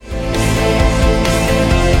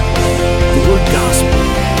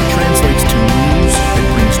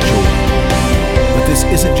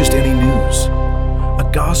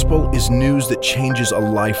that changes a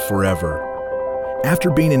life forever.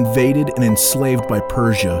 After being invaded and enslaved by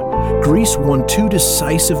Persia, Greece won 2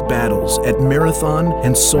 decisive battles at Marathon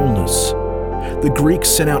and Solnus. The Greeks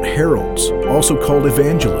sent out heralds, also called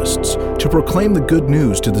evangelists, to proclaim the good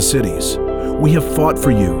news to the cities. We have fought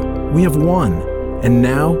for you, we have won, and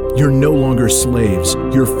now you're no longer slaves,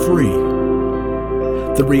 you're free.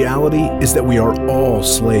 The reality is that we are all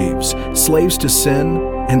slaves, slaves to sin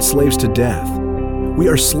and slaves to death. We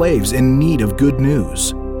are slaves in need of good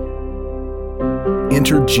news.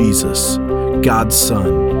 Enter Jesus, God's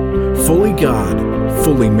Son, fully God,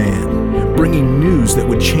 fully man, bringing news that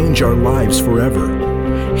would change our lives forever.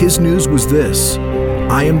 His news was this: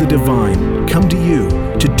 I am the divine, come to you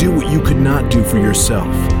to do what you could not do for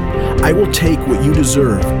yourself. I will take what you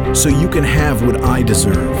deserve so you can have what I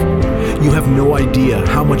deserve. You have no idea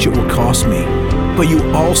how much it will cost me, but you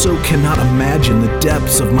also cannot imagine the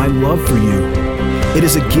depths of my love for you. It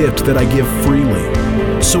is a gift that I give freely.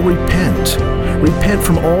 So repent. Repent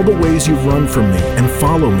from all the ways you've run from me and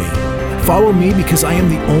follow me. Follow me because I am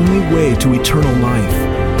the only way to eternal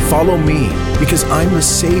life. Follow me because I'm the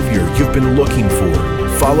Savior you've been looking for.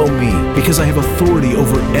 Follow me because I have authority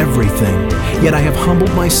over everything, yet I have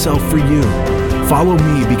humbled myself for you. Follow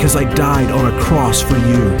me because I died on a cross for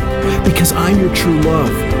you, because I'm your true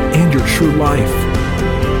love and your true life.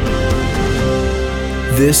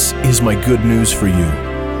 This is my good news for you.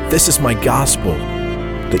 This is my gospel,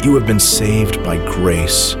 that you have been saved by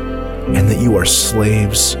grace and that you are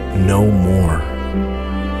slaves no more.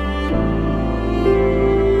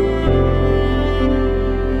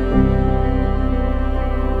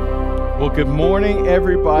 Well, good morning,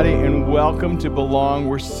 everybody, and welcome to Belong.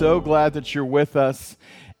 We're so glad that you're with us,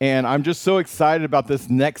 and I'm just so excited about this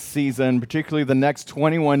next season, particularly the next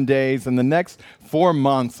 21 days and the next 4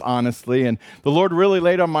 months, honestly. And the Lord really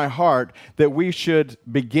laid on my heart that we should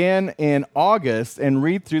begin in August and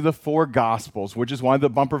read through the 4 Gospels, which is why the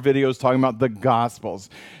bumper video is talking about the Gospels.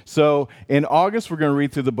 So in August, we're going to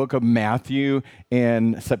read through the book of Matthew.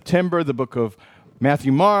 In September, the book of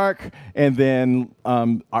Matthew, Mark, and then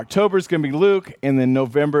October is going to be Luke, and then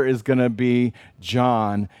November is going to be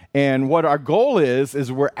John. And what our goal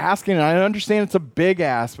is we're asking, and I understand it's a big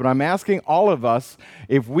ask, but I'm asking all of us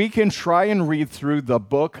if we can try and read through the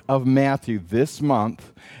book of Matthew this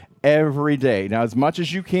month every day. Now, as much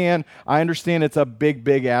as you can, I understand it's a big,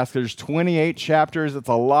 big ask. There's 28 chapters. It's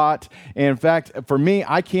a lot. And in fact, for me,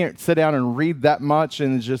 I can't sit down and read that much,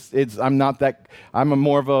 and I'm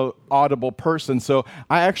more of a audible person. So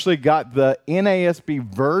I actually got the NASB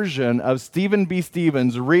version of Stephen B.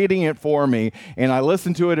 Stevens reading it for me, and I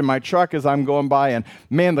listened to it in my truck as I'm going by, and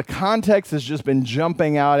man, the context has just been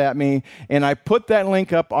jumping out at me. And I put that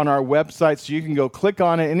link up on our website so you can go click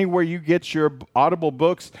on it. Anywhere you get your Audible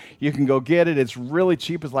books, you can go get it. It's really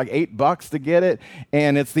cheap. It's like $8 to get it,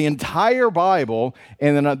 and it's the entire Bible.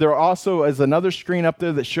 And then there also is another screen up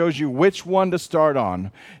there that shows you which one to start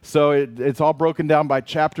on. So it's all broken down by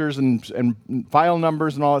chapters and file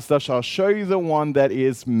numbers and all that stuff. So I'll show you the one that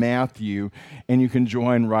is Matthew, and you can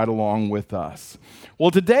join right along with us.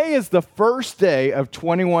 Well, today is the first day of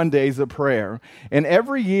 21 days of prayer. And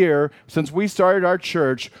every year, since we started our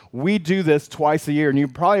church, we do this twice a year. And you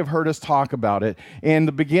probably have heard us talk about it. In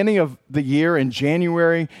the beginning of the year in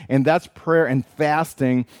January, and that's prayer and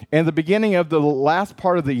fasting. And the beginning of the last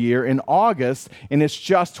part of the year in August, and it's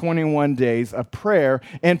just 21 days of prayer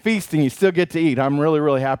and feasting. You still get to eat. I'm really,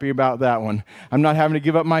 really happy about that one. I'm not having to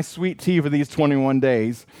give up my sweet tea for these 21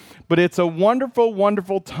 days. But it's a wonderful,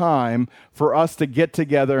 wonderful time for us to get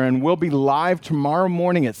together, and we'll be live tomorrow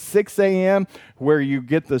morning at 6 a.m. where you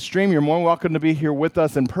get the stream. You're more than welcome to be here with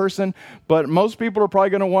us in person, but most people are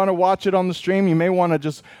probably going to want to watch it on the stream. You may want to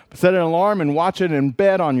just set an alarm and watch it in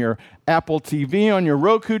bed on your Apple TV, on your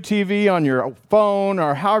Roku TV, on your phone,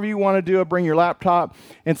 or however you want to do it. Bring your laptop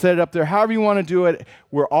and set it up there. However you want to do it,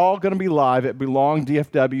 we're all going to be live at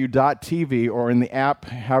belongdfw.tv or in the app,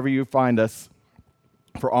 however you find us,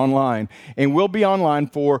 for online. And we'll be online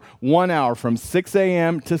for 1 hour from 6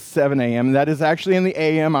 a.m. to 7 a.m. That is actually in the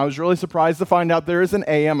a.m. I was really surprised to find out there is an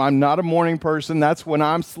a.m. I'm not a morning person. That's when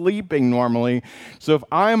I'm sleeping normally. So if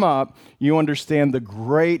I'm up, you understand the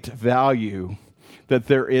great value that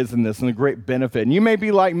there is in this and the great benefit. And you may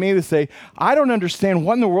be like me to say, I don't understand,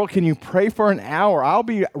 what in the world can you pray for an hour? I'll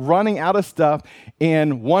be running out of stuff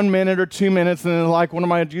in 1 minute or 2 minutes, and then like, what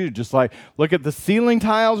am I going to do? Just like look at the ceiling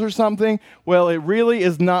tiles or something? Well, it really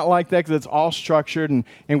is not like that, because it's all structured, and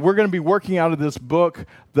we're going to be working out of this book,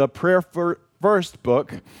 The Prayer for first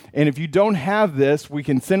book. And if you don't have this, we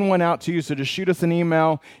can send one out to you. So just shoot us an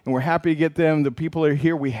email, and we're happy to get them. The people are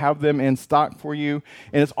here. We have them in stock for you.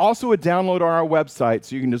 And it's also a download on our website,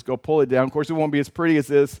 so you can just go pull it down. Of course, it won't be as pretty as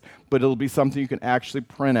this, but it'll be something you can actually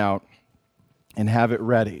print out and have it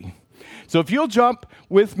ready. So if you'll jump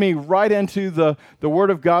with me right into the Word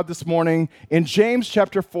of God this morning, in James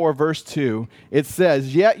chapter 4, verse 2, it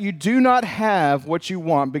says, "Yet you do not have what you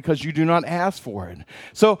want because you do not ask for it."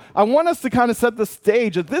 So I want us to kind of set the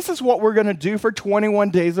stage that this is what we're going to do for 21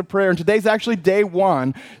 days of prayer. And today's actually day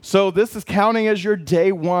one. So this is counting as your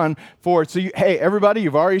day one for it. So hey, everybody,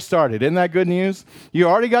 you've already started. Isn't that good news? You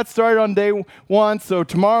already got started on day one. So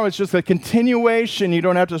tomorrow it's just a continuation. You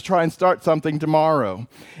don't have to try and start something tomorrow.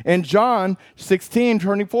 In John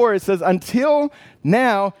 16:24, it says, "Until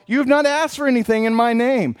now, you have not asked for anything in my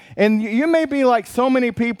name." And you may be like so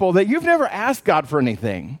many people that you've never asked God for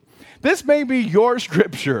anything. This may be your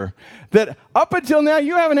scripture, that up until now,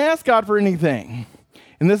 you haven't asked God for anything.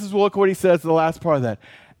 And this is, look what he says, the last part of that.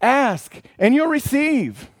 "Ask, and you'll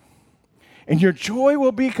receive, and your joy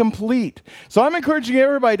will be complete." So I'm encouraging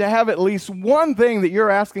everybody to have at least one thing that you're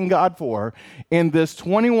asking God for in this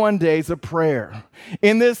 21 days of prayer.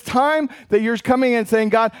 In this time that you're coming and saying,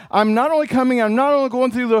 "God, I'm not only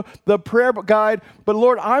going through the prayer guide, but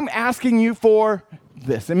Lord, I'm asking you for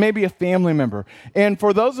this." It may be a family member. And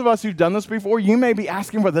for those of us who've done this before, you may be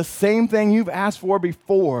asking for the same thing you've asked for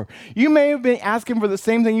before. You may have been asking for the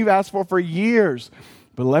same thing you've asked for years.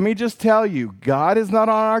 But let me just tell you, God is not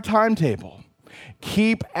on our timetable.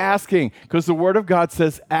 Keep asking, because the Word of God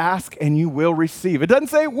says, ask and you will receive. It doesn't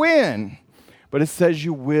say when, but it says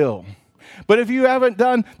you will. But if you haven't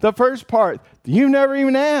done the first part, you've never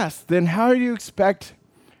even asked, then how do you expect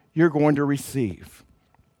you're going to receive?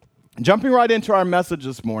 Jumping right into our message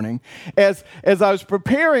this morning, as I was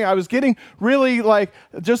preparing, I was getting really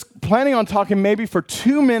just planning on talking maybe for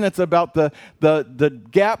 2 minutes about the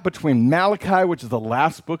gap between Malachi, which is the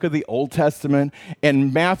last book of the Old Testament,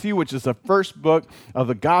 and Matthew, which is the first book of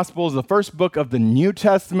the Gospels, the first book of the New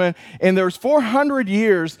Testament. And there's 400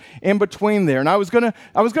 years in between there. And I was gonna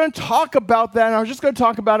talk about that, and I was just gonna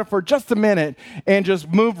talk about it for just a minute and just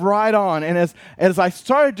move right on. And as I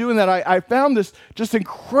started doing that, I found this just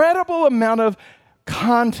incredible amount of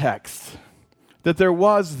context that there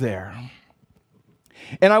was there.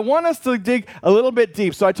 And I want us to dig a little bit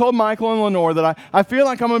deep. So I told Michael and Lenore that I feel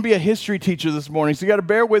like I'm going to be a history teacher this morning. So you got to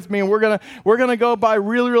bear with me, and we're going to go by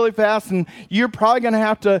really, really fast. And you're probably going to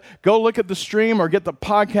have to go look at the stream or get the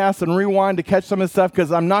podcast and rewind to catch some of the stuff,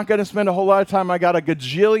 because I'm not going to spend a whole lot of time. I got a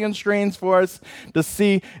gajillion streams for us to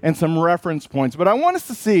see and some reference points. But I want us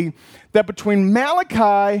to see that between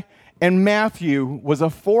Malachi and Matthew was a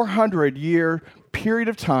 400-year period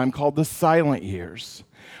of time called the silent years,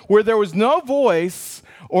 where there was no voice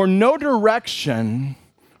or no direction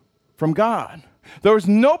from God. There was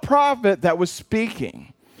no prophet that was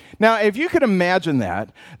speaking. Now, if you could imagine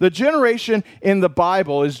that, the generation in the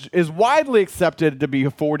Bible is widely accepted to be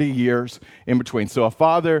 40 years in between. So a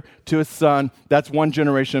father to a son, that's one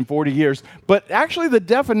generation, 40 years. But actually the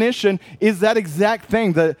definition is that exact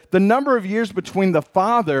thing, the number of years between the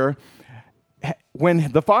father,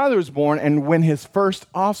 when the father was born, and when his first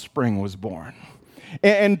offspring was born.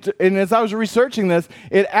 And as I was researching this,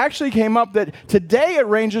 it actually came up that today it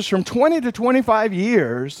ranges from 20 to 25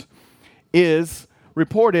 years is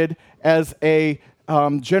reported as a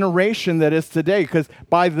generation that is today. Because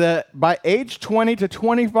by age 20 to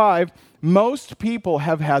 25, most people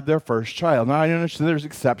have had their first child. Now, I understand there's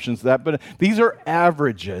exceptions to that, but these are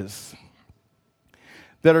averages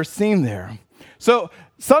that are seen there. So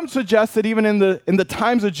some suggest that even in the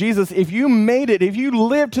times of Jesus, if you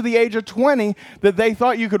lived to the age of 20, that they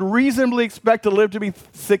thought you could reasonably expect to live to be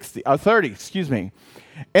 30.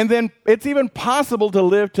 And then it's even possible to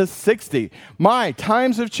live to 60.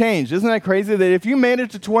 Times have changed. Isn't that crazy? That if you made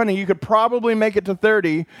it to 20, you could probably make it to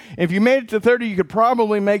 30. If you made it to 30, you could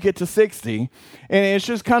probably make it to 60. And it's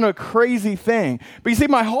just kind of a crazy thing. But you see,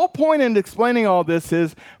 my whole point in explaining all this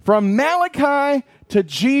is from Malachi to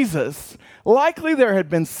Jesus, likely there had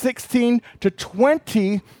been 16 to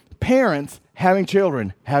 20 parents having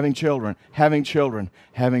children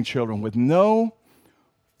with no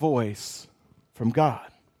voice from God.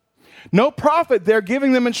 No prophet there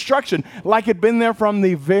giving them instruction like had been there from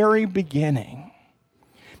the very beginning.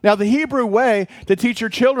 Now, the Hebrew way to teach your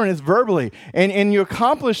children is verbally, and you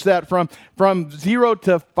accomplish that from 0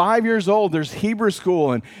 to 5 years old. There's Hebrew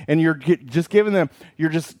school, and you're just giving them, you're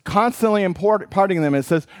just constantly imparting them. It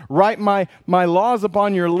says, write my laws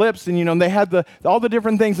upon your lips, and they had all the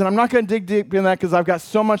different things, and I'm not going to dig deep in that because I've got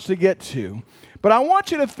so much to get to. But I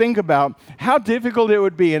want you to think about how difficult it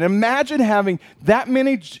would be, and imagine having that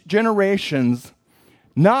many generations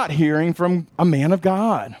not hearing from a man of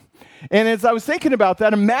God. And as I was thinking about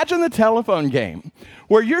that, imagine the telephone game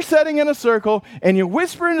where you're sitting in a circle and you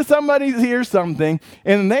whisper into somebody's ear something,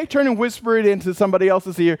 and they turn and whisper it into somebody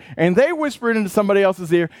else's ear, and they whisper it into somebody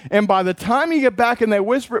else's ear, and by the time you get back and they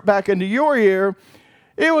whisper it back into your ear,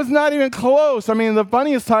 it was not even close. I mean, the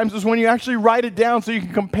funniest times is when you actually write it down so you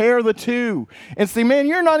can compare the two and see, man,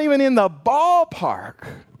 you're not even in the ballpark.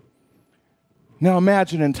 Now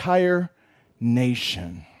imagine an entire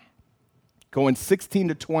nation going 16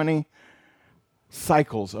 to 20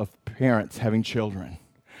 cycles of parents having children,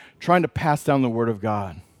 trying to pass down the Word of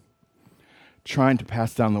God. Trying to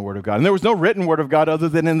pass down the Word of God. And there was no written Word of God other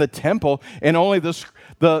than in the temple, and only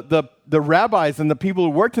the rabbis and the people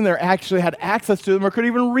who worked in there actually had access to them or could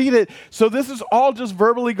even read it. So this is all just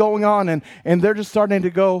verbally going on, and they're just starting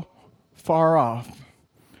to go far off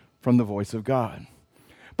from the voice of God.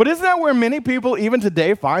 But isn't that where many people even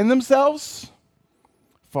today find themselves?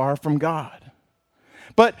 Far from God.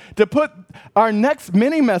 But to put our next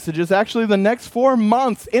mini messages, actually the next 4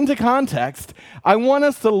 months, into context, I want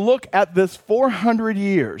us to look at this 400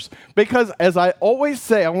 years. Because as I always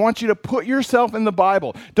say, I want you to put yourself in the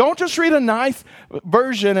Bible. Don't just read a nice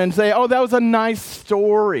version and say, oh, that was a nice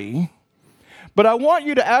story. But I want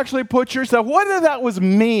you to actually put yourself, what if that was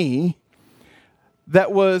me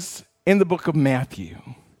that was in the book of Matthew?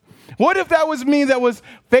 What if that was me that was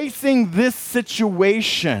facing this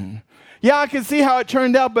situation? Yeah, I can see how it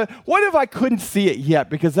turned out, but what if I couldn't see it yet?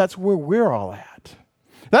 Because that's where we're all at.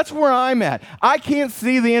 That's where I'm at. I can't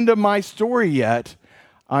see the end of my story yet.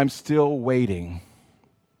 I'm still waiting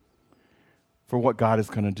for what God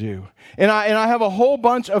is going to do. And I have a whole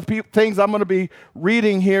bunch of things I'm going to be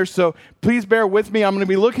reading here, so please bear with me. I'm going to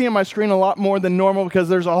be looking at my screen a lot more than normal because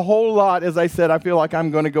there's a whole lot. As I said, I feel like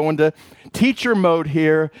I'm going to go into teacher mode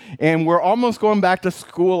here, and we're almost going back to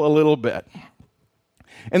school a little bit.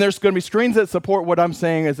 And there's going to be screens that support what I'm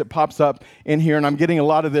saying as it pops up in here, and I'm getting a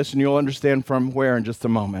lot of this, and you'll understand from where in just a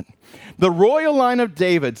moment. The royal line of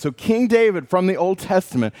David, so King David from the Old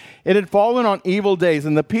Testament, it had fallen on evil days,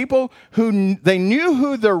 and the people they knew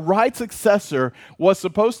who their right successor was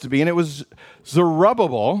supposed to be, and it was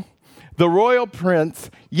Zerubbabel, the royal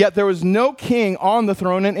prince, yet there was no king on the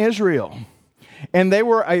throne in Israel. And they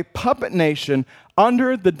were a puppet nation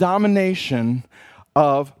under the domination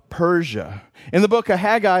of Persia. In the book of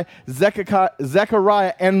Haggai,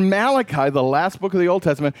 Zechariah, and Malachi, the last book of the Old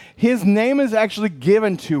Testament, his name is actually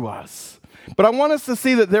given to us. But I want us to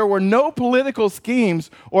see that there were no political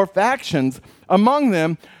schemes or factions among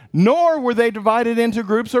them, nor were they divided into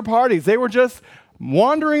groups or parties. They were just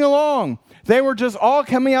wandering along. They were just all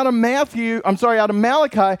coming out of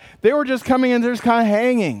Malachi. They were just coming and they're just kind of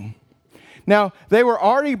hanging. Now, they were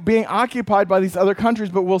already being occupied by these other countries,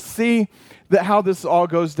 but we'll see how this all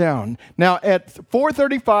goes down. Now, at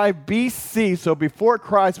 435 BC, so before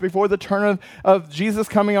Christ, before the turn of Jesus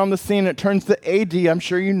coming on the scene, it turns to AD. I'm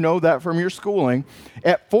sure you know that from your schooling.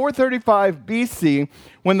 At 435 BC,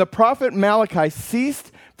 when the prophet Malachi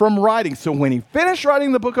ceased from writing, so when he finished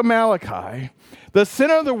writing the book of Malachi, the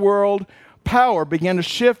center of the world power began to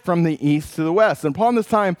shift from the east to the west. And upon this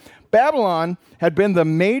time, Babylon had been the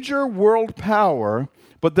major world power,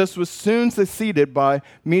 but this was soon succeeded by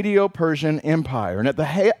Medo-Persian Empire. And at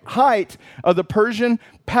the height of the Persian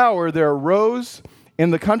power, there arose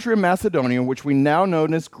in the country of Macedonia, which we now know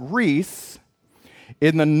as Greece,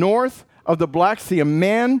 in the north of the Black Sea, a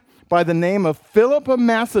man by the name of Philip of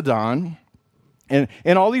Macedon.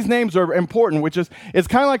 And all these names are important, which is, it's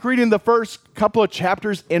kind of like reading the first couple of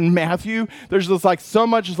chapters in Matthew. There's just like so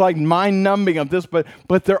much like mind-numbing of this, but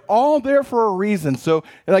they're all there for a reason. So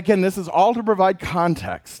again, this is all to provide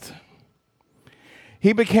context.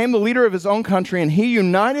 He became the leader of his own country, and he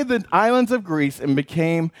united the islands of Greece and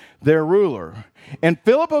became their ruler. And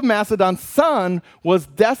Philip of Macedon's son was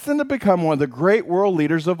destined to become one of the great world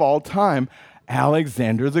leaders of all time,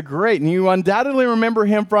 Alexander the Great. And you undoubtedly remember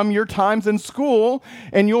him from your times in school,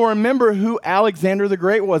 and you'll remember who Alexander the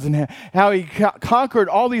Great was and how he conquered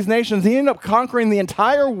all these nations. He ended up conquering the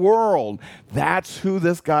entire world. That's who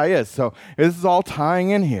this guy is. So this is all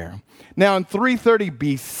tying in here. Now in 330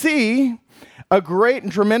 BC, a great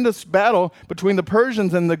and tremendous battle between the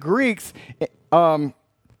Persians and the Greeks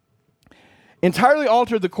entirely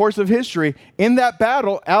altered the course of history. In that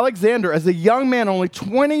battle, Alexander, as a young man, only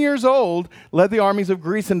 20 years old, led the armies of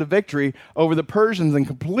Greece into victory over the Persians and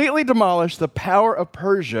completely demolished the power of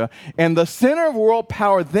Persia. And the center of world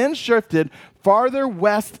power then shifted farther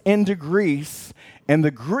west into Greece, and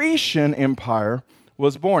the Grecian Empire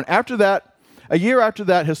was born. After that, a year after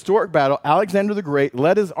that historic battle, Alexander the Great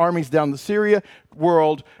led his armies down the Syria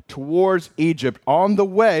world towards Egypt. On the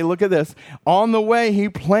way, look at this, on the way he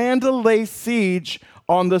planned to lay siege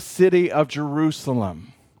on the city of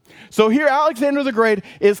Jerusalem. So here Alexander the Great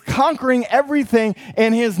is conquering everything,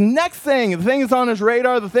 and his next thing, the thing that's on his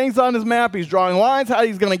radar, the thing's on his map, he's drawing lines, how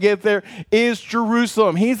he's going to get there, is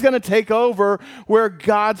Jerusalem. He's going to take over where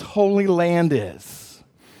God's holy land is.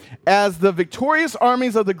 As the victorious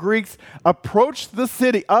armies of the Greeks approached the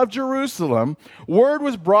city of Jerusalem, word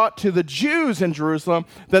was brought to the Jews in Jerusalem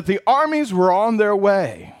that the armies were on their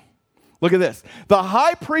way. Look at this. The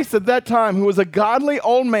high priest at that time, who was a godly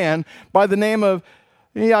old man by the name of,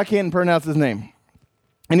 I can't pronounce his name.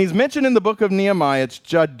 And he's mentioned in the book of Nehemiah. It's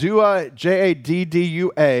Jaddua,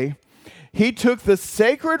 Jaddua. He took the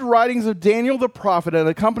sacred writings of Daniel the prophet and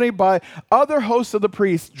accompanied by other hosts of the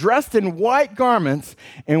priests, dressed in white garments,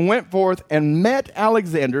 and went forth and met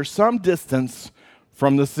Alexander some distance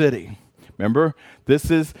from the city. Remember,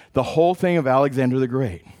 this is the whole thing of Alexander the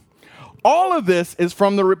Great. All of this is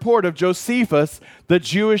from the report of Josephus, the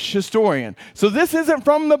Jewish historian. So this isn't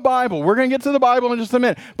from the Bible. We're going to get to the Bible in just a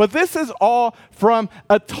minute. But this is all from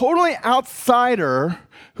a totally outsider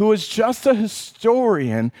who is just a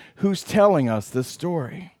historian who's telling us this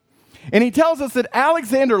story. And he tells us that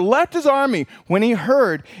Alexander left his army when he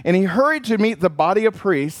heard, and he hurried to meet the body of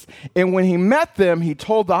priests. And when he met them, he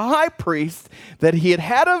told the high priest that he had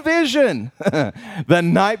had a vision the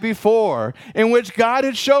night before in which God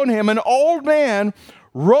had shown him an old man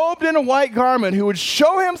robed in a white garment who would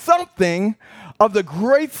show him something of the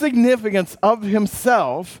great significance of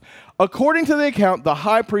himself. According to the account, the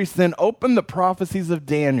high priest then opened the prophecies of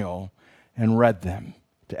Daniel and read them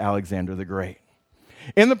to Alexander the Great.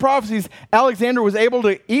 In the prophecies, Alexander was able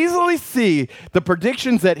to easily see the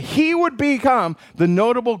predictions that he would become the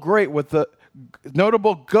notable goat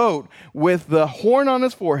with the horn on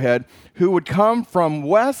his forehead, who would come from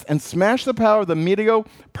west and smash the power of the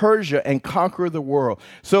Medo-Persia and conquer the world.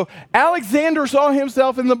 So Alexander saw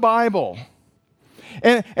himself in the Bible.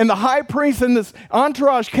 And the high priest and this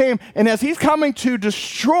entourage came, and as he's coming to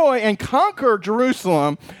destroy and conquer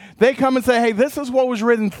Jerusalem, they come and say, hey, this is what was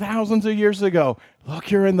written thousands of years ago.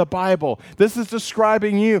 Look, you're in the Bible. This is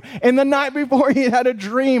describing you. And the night before, he had a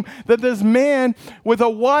dream that this man with a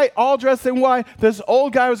white, all dressed in white, this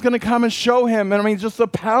old guy was going to come and show him. And I mean, just the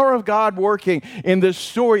power of God working in this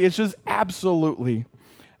story is just absolutely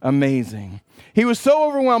amazing. He was so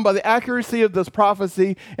overwhelmed by the accuracy of this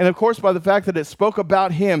prophecy, and of course by the fact that it spoke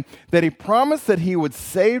about him, that he promised that he would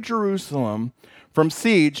save Jerusalem from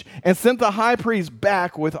siege and sent the high priest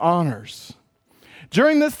back with honors.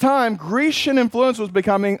 During this time, Grecian influence was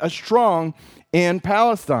becoming strong in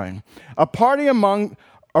Palestine. A party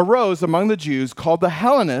arose among the Jews called the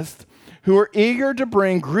Hellenists, who were eager to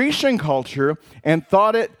bring Grecian culture and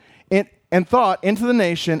thought into the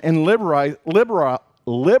nation and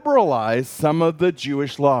liberalize some of the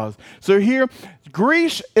Jewish laws. So here,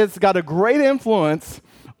 Greece has got a great influence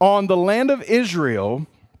on the land of Israel.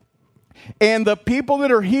 And the people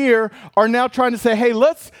that are here are now trying to say, hey,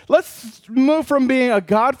 let's move from being a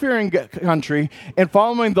God-fearing country and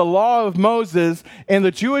following the law of Moses and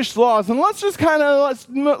the Jewish laws, and let's just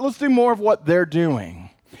let's do more of what they're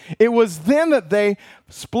doing. It was then that they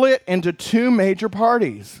split into two major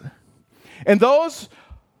parties. And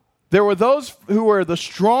there were those who were the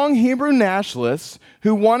strong Hebrew nationalists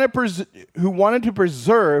who wanted to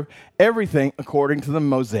preserve everything according to the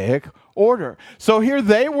Mosaic order. So here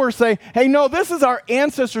they were saying, hey, no, this is our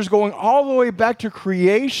ancestors going all the way back to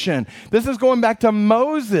creation. This is going back to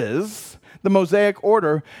Moses, the Mosaic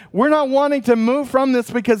order. We're not wanting to move from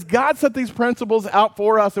this because God set these principles out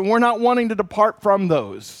for us, and we're not wanting to depart from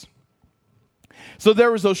those. So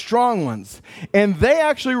there was those strong ones. And they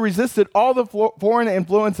actually resisted all the foreign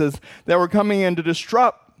influences that were coming in to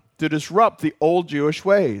disrupt the old Jewish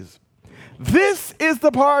ways. This is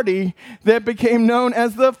the party that became known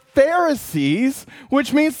as the Pharisees,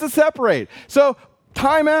 which means to separate. So,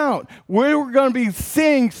 time out. We're going to be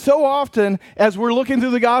seeing so often as we're looking through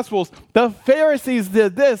the Gospels, the Pharisees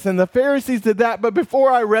did this and the Pharisees did that. But before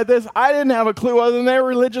I read this, I didn't have a clue other than they were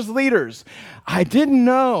religious leaders. I didn't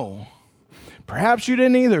know. Perhaps you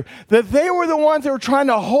didn't either, that they were the ones that were trying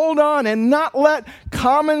to hold on and not let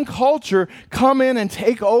common culture come in and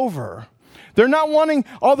take over. They're not wanting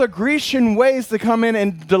all the Grecian ways to come in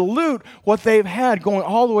and dilute what they've had going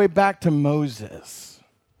all the way back to Moses.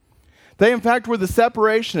 They, in fact, were the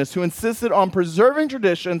separationists who insisted on preserving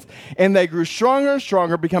traditions, and they grew stronger and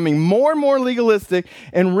stronger, becoming more and more legalistic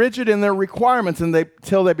and rigid in their requirements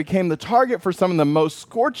until they became the target for some of the most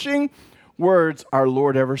scorching words our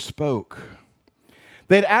Lord ever spoke.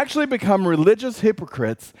 They'd actually become religious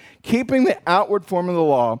hypocrites, keeping the outward form of the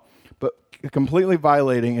law, but completely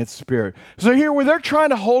violating its spirit. So here, where they're trying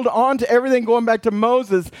to hold on to everything going back to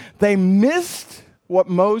Moses, they missed what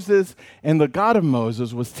Moses and the God of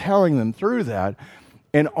Moses was telling them through that,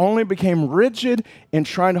 and only became rigid in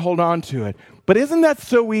trying to hold on to it. But isn't that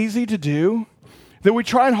so easy to do? That we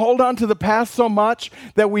try and hold on to the past so much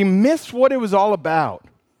that we miss what it was all about.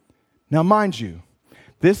 Now, mind you,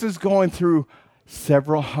 this is going through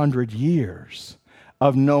several hundred years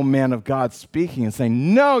of no man of God speaking and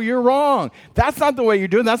saying, no, you're wrong. That's not the way you're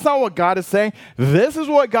doing. That's not what God is saying. This is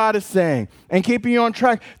what God is saying, and keeping you on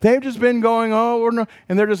track. They've just been going,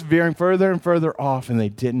 and they're just veering further and further off, and they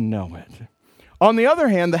didn't know it. On the other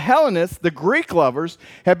hand, the Hellenists, the Greek lovers,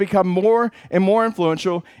 have become more and more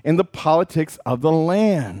influential in the politics of the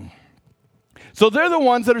land. So they're the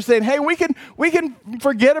ones that are saying, hey, we can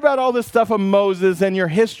forget about all this stuff of Moses and your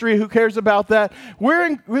history. Who cares about that?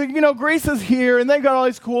 Greece is here, and they've got all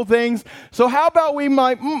these cool things. So how about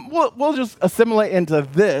we'll just assimilate into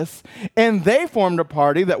this. And they formed a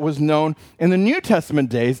party that was known in the New Testament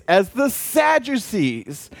days as the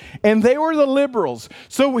Sadducees. And they were the liberals.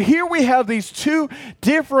 So here we have these two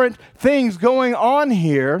different things going on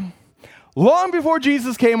here. Long before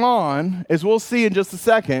Jesus came on, as we'll see in just a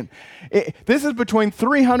second, this is between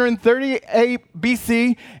 338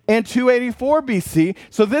 BC and 284 BC.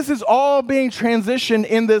 So this is all being transitioned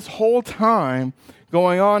in this whole time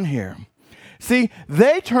going on here. See,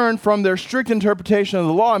 they turned from their strict interpretation of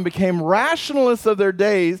the law and became rationalists of their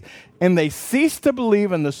days, and they ceased to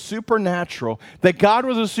believe in the supernatural, that God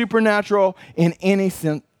was a supernatural in any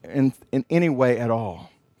sense, in any way at all.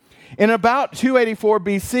 In about 284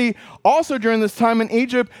 BC, also during this time in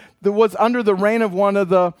Egypt, that was under the reign of one of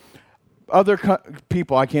the other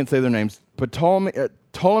people, I can't say their names, but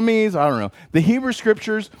Ptolemies, I don't know. The Hebrew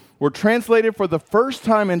scriptures were translated for the first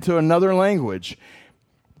time into another language.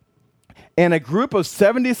 And a group of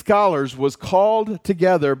 70 scholars was called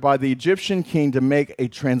together by the Egyptian king to make a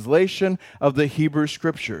translation of the Hebrew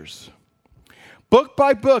scriptures. Book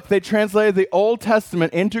by book, they translated the Old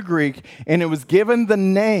Testament into Greek, and it was given the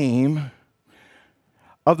name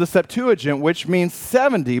of the Septuagint, which means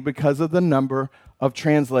 70 because of the number of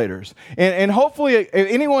translators. And hopefully, if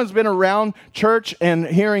anyone's been around church and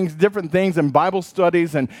hearing different things in Bible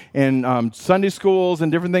studies and Sunday schools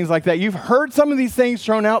and different things like that, you've heard some of these things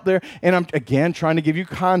thrown out there, and I'm, again, trying to give you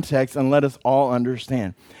context and let us all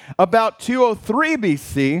understand. About 203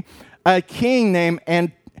 BC, a king named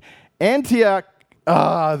Antiochus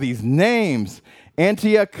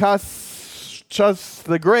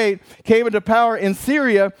the Great came into power in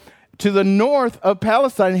Syria to the north of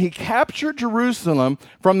Palestine. He captured Jerusalem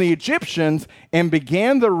from the Egyptians and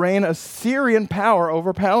began the reign of Syrian power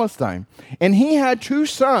over Palestine. And he had two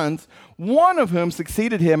sons, one of whom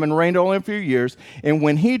succeeded him and reigned only a few years. And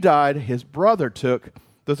when he died, his brother took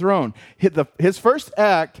the throne. His first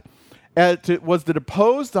act was to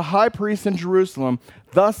depose the high priest in Jerusalem,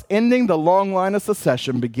 thus ending the long line of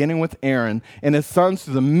succession, beginning with Aaron and his sons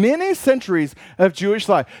through the many centuries of Jewish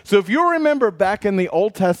life. So if you remember back in the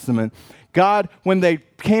Old Testament, God, when they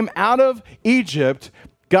came out of Egypt,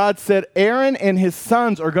 God said Aaron and his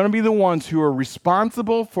sons are going to be the ones who are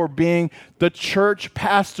responsible for being the church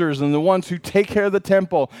pastors and the ones who take care of the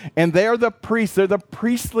temple. And they're the priests. They're the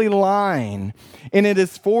priestly line. And it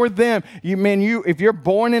is for them. If you're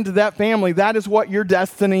born into that family, that is what your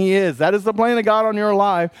destiny is. That is the plan of God on your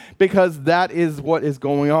life, because that is what is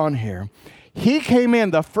going on here. He came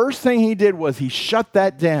in. The first thing he did was he shut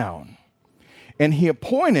that down. And he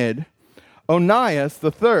appointed Onias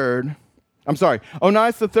III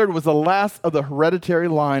was the last of the hereditary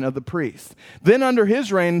line of the priests. Then under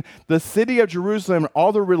his reign, the city of Jerusalem and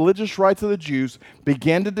all the religious rights of the Jews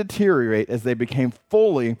began to deteriorate as they became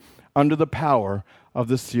fully under the power of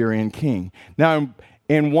the Syrian king. Now,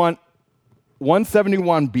 in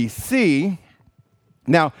 171 BC,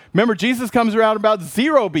 now, remember, Jesus comes around about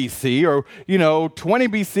 0 BC or, 20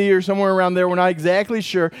 BC or somewhere around there. We're not exactly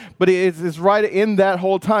sure, but it's right in that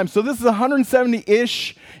whole time. So this is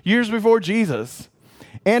 170-ish years before Jesus.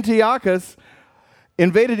 Antiochus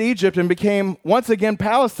invaded Egypt and became, once again,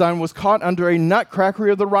 Palestine was caught under a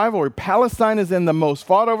nutcrackery of the rivalry. Palestine is in the most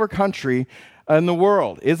fought-over country in the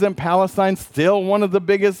world. Isn't Palestine still one of the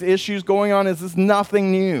biggest issues going on? This is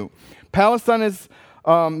nothing new.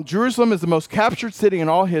 Jerusalem is the most captured city in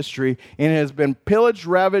all history, and it has been pillaged,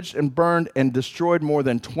 ravaged, and burned and destroyed more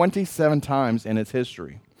than 27 times in its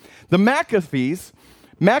history. The Maccabees,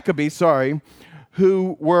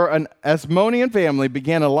 who were an Asmonean family,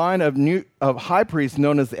 began a line of high priests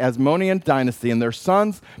known as the Asmonean dynasty, and their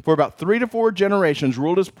sons, for about 3 to 4 generations,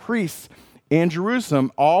 ruled as priests in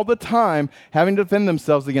Jerusalem all the time, having to defend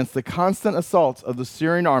themselves against the constant assaults of the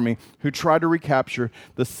Syrian army who tried to recapture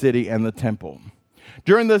the city and the temple.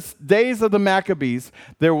 During the days of the Maccabees,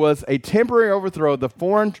 there was a temporary overthrow of the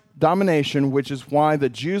foreign domination, which is why the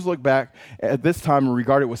Jews look back at this time and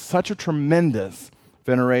regard it with such a tremendous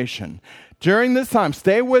veneration. During this time,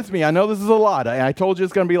 stay with me. I know this is a lot. I told you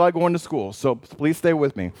it's going to be like going to school, so please stay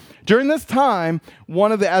with me. During this time,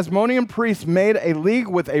 one of the Asmonean priests made a league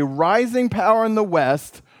with a rising power in the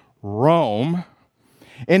west, Rome,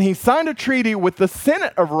 and he signed a treaty with the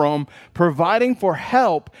Senate of Rome, providing for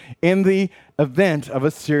help in the event of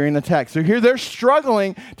a Syrian attack. So here they're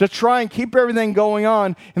struggling to try and keep everything going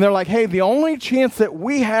on, and they're like, hey, the only chance that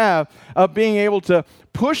we have of being able to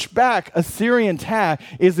push back a Syrian attack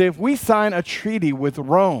is if we sign a treaty with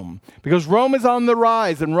Rome, because Rome is on the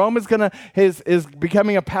rise, and Rome is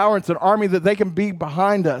becoming a power. It's an army that they can be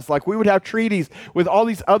behind us. Like we would have treaties with all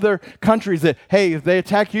these other countries that, hey, if they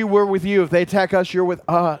attack you, we're with you. If they attack us, you're with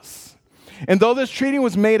us. And though this treaty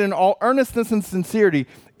was made in all earnestness and sincerity,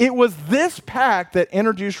 it was this pact that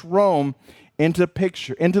introduced Rome into the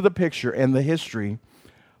picture and the history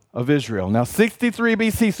of Israel. Now, 63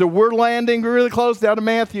 BC, so we're landing really close down to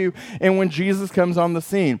Matthew, and when Jesus comes on the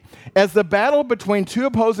scene. As the battle between two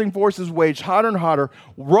opposing forces waged hotter and hotter,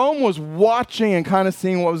 Rome was watching and kind of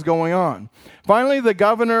seeing what was going on. Finally, the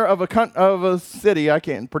governor of a city, I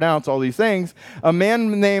can't pronounce all these things, a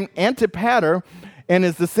man named Antipater, and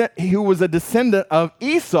who was a descendant of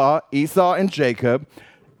Esau and Jacob,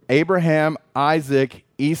 Abraham, Isaac,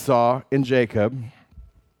 Esau, and Jacob,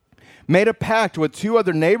 made a pact with two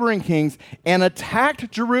other neighboring kings and attacked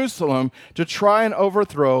Jerusalem to try and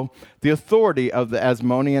overthrow the authority of the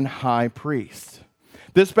Asmonean high priest.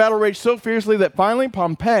 This battle raged so fiercely that finally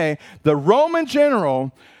Pompey, the Roman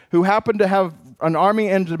general who happened to have an army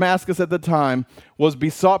in Damascus at the time, was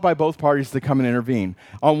besought by both parties to come and intervene.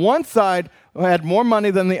 On one side, who had more money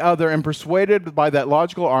than the other, and persuaded by that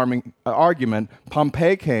logical argument,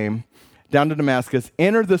 Pompey came down to Damascus,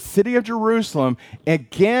 entered the city of Jerusalem,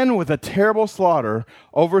 again with a terrible slaughter,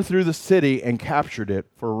 overthrew the city and captured it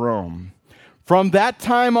for Rome. From that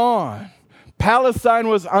time on, Palestine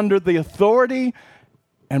was under the authority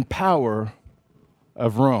and power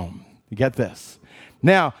of Rome. You get this?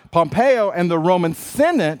 Now, Pompeo and the Roman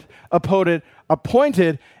Senate appointed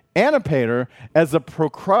Antipater as the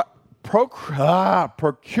procurator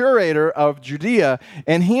of Judea,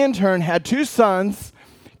 and he in turn had two sons,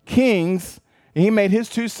 kings. He made his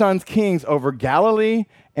two sons kings over Galilee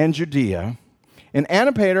and Judea. And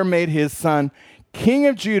Antipater made his son king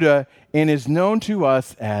of Judah and is known to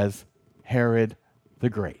us as Herod the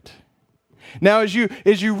Great. Now, as you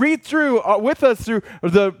read through with us through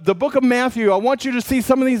the book of Matthew, I want you to see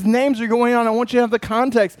some of these names that are going on. I want you to have the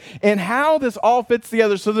context and how this all fits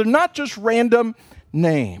together. So they're not just random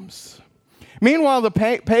names. Meanwhile, the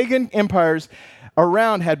pagan empires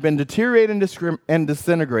around had been deteriorating and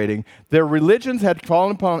disintegrating. Their religions had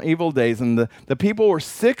fallen upon evil days, and the people were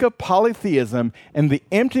sick of polytheism and the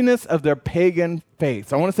emptiness of their pagan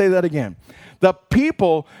faiths. I want to say that again. The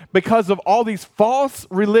people, because of all these false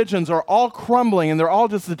religions, are all crumbling and they're all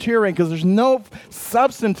just deteriorating because there's no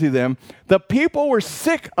substance to them. The people were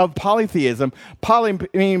sick of polytheism. Poly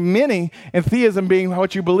meaning many, and theism being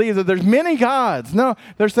what you believe, that there's many gods. No,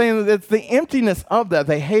 they're saying that it's the emptiness of that.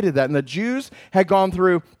 They hated that. And the Jews had gone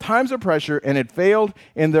through times of pressure and had failed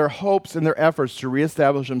in their hopes and their efforts to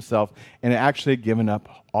reestablish themselves, and had actually given up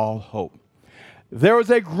all hope. There was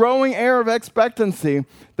a growing air of expectancy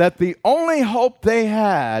that the only hope they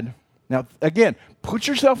had, now again, put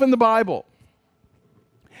yourself in the Bible.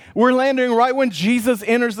 We're landing right when Jesus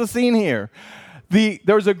enters the scene here.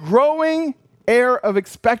 There was a growing air of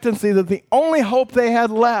expectancy that the only hope they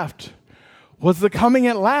had left was the coming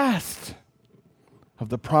at last of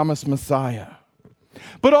the promised Messiah.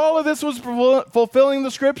 But all of this was fulfilling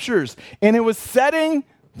the scriptures, and it was setting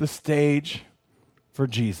the stage for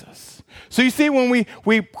Jesus. So you see, when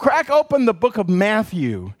we crack open the book of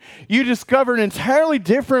Matthew, you discover an entirely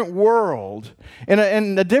different world and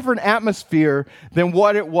a different atmosphere than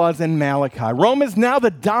what it was in Malachi. Rome is now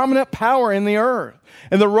the dominant power in the earth.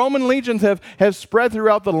 And the Roman legions have spread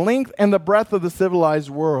throughout the length and the breadth of the civilized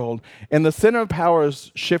world. And the center of power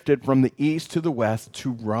has shifted from the east to the west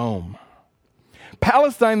to Rome.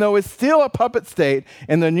 Palestine, though, is still a puppet state,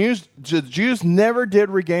 and the Jews never did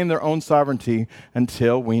regain their own sovereignty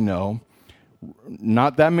until we know,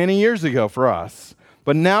 not that many years ago for us.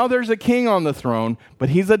 But now there's a king on the throne, but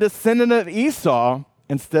he's a descendant of Esau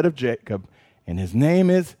instead of Jacob, and his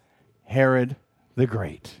name is Herod the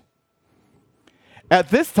Great. At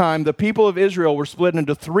this time, the people of Israel were split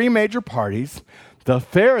into three major parties: the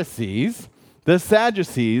Pharisees, the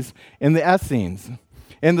Sadducees, and the Essenes.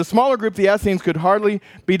 In the smaller group, the Essenes could hardly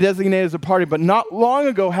be designated as a party, but not long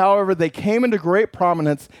ago, however, they came into great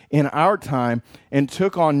prominence in our time and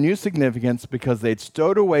took on new significance because they'd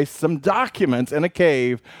stowed away some documents in a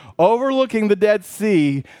cave overlooking the Dead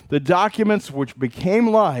Sea, the documents which became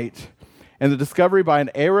light, and the discovery by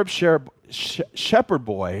an Arab shepherd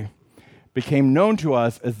boy became known to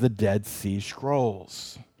us as the Dead Sea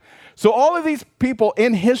Scrolls. So all of these people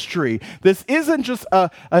in history, this isn't just a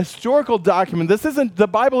historical document. The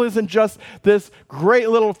Bible isn't just this great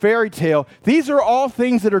little fairy tale. These are all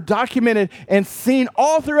things that are documented and seen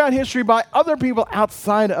all throughout history by other people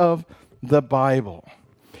outside of the Bible.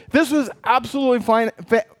 This was absolutely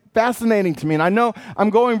fascinating to me. And I know I'm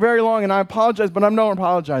going very long and I apologize, but I'm not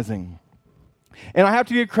apologizing. And I have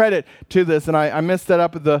to give credit to this, and I missed that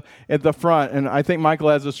up at the front, and I think Michael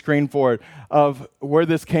has a screen for it, of where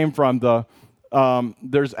this came from.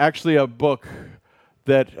 There's actually a book,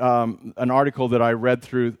 an article that I read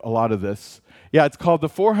through a lot of this. Yeah, it's called The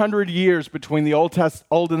 400 Years Between the Old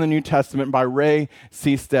and the New Testament by Ray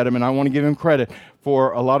C. Stedham, and I want to give him credit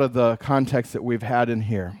for a lot of the context that we've had in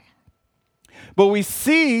here. But we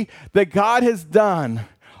see that God has done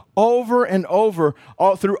over and over,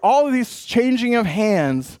 through all of these changing of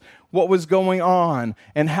hands, what was going on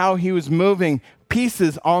and how he was moving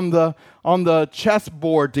pieces on the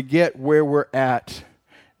chessboard to get where we're at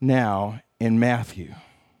now in Matthew.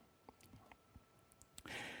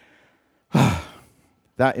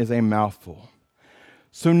 That is a mouthful.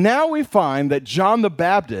 So now we find that John the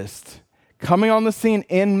Baptist, coming on the scene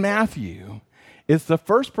in Matthew, is the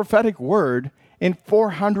first prophetic word in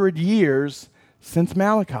 400 years since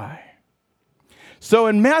Malachi. So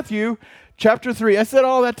in Matthew chapter 3, I said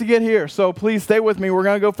all that to get here, so please stay with me. We're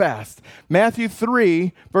going to go fast. Matthew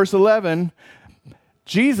 3, verse 11,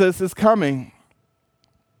 Jesus is coming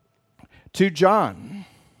to John.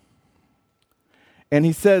 And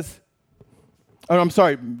he says,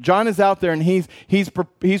 John is out there and he's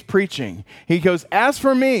preaching. He goes, as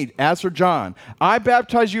for John, I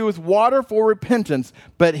baptize you with water for repentance,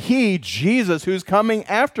 but he, Jesus, who's coming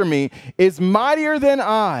after me, is mightier than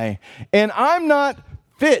I, and I'm not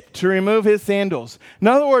fit to remove his sandals. In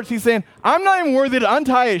other words, he's saying, I'm not even worthy to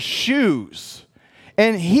untie his shoes,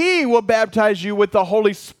 and he will baptize you with the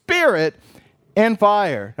Holy Spirit and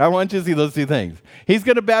fire. I want you to see those two things. He's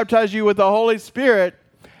going to baptize you with the Holy Spirit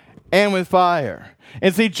and with fire.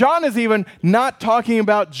 And see, John is even not talking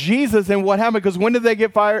about Jesus and what happened, because when did they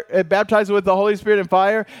get baptized with the Holy Spirit and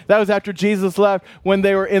fire? That was after Jesus left, when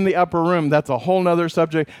they were in the upper room. That's a whole other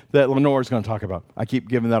subject that Lenore's going to talk about. I keep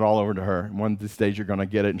giving that all over to her. One of these days you're going to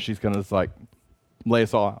get it, and she's going to just lay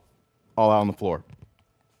us all out on the floor.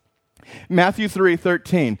 Matthew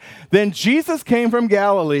 3:13. Then Jesus came from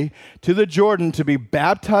Galilee to the Jordan to be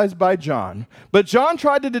baptized by John. But John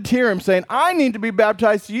tried to deter him, saying, I need to be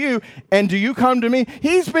baptized to you, and do you come to me?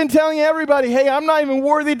 He's been telling everybody, hey, I'm not even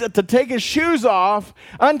worthy to take his shoes off,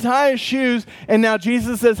 untie his shoes. And now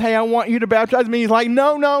Jesus says, hey, I want you to baptize me. He's like,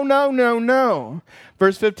 no.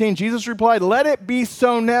 Verse 15, Jesus replied, let it be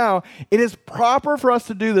so now. It is proper for us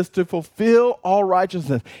to do this to fulfill all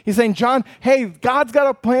righteousness. He's saying, John, hey, God's got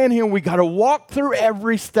a plan here. We got to walk through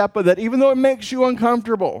every step of that, even though it makes you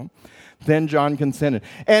uncomfortable. Then John consented.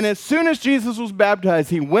 And as soon as Jesus was baptized,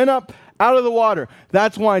 he went up out of the water.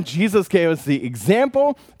 That's why Jesus gave us the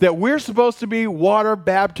example that we're supposed to be water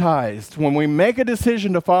baptized when we make a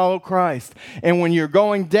decision to follow Christ. And when you're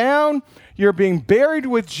going down, you're being buried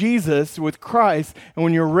with Jesus, with Christ, and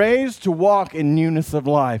when you're raised to walk in newness of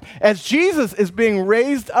life. As Jesus is being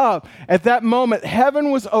raised up, at that moment,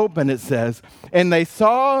 heaven was open, it says, and he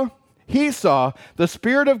saw the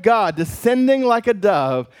Spirit of God descending like a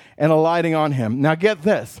dove and alighting on him. Now get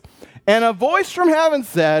this. And a voice from heaven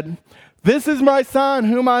said, this is my Son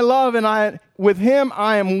whom I love, and with him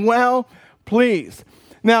I am well pleased.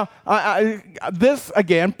 Now, this,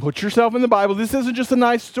 again, put yourself in the Bible. This isn't just a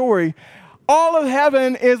nice story. All of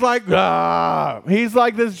heaven is like, ah. He's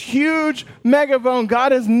like this huge megaphone.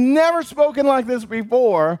 God has never spoken like this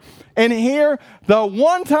before. And here, the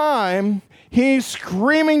one time, he's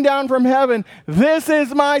screaming down from heaven, this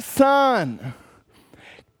is my Son.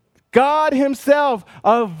 God himself,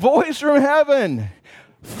 a voice from heaven,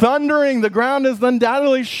 thundering, the ground is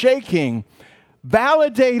undoubtedly shaking,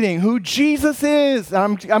 validating who Jesus is.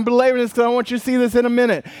 I'm belaboring this because I want you to see this in a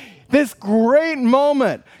minute. This great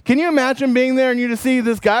moment. Can you imagine being there and you just see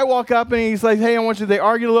this guy walk up and he's like, hey, I want you, they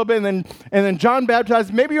argue a little bit, and then John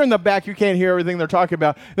baptized. Maybe you're in the back, you can't hear everything they're talking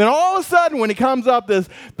about. Then all of a sudden, when he comes up,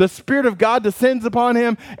 the Spirit of God descends upon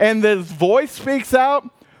him and this voice speaks out.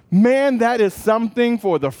 Man, that is something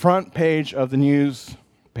for the front page of the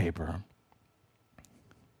newspaper.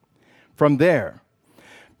 from there.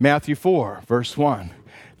 Matthew 4, verse 1.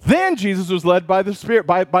 Then Jesus was led by the Spirit.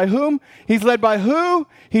 By whom? He's led by who?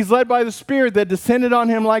 He's led by the Spirit that descended on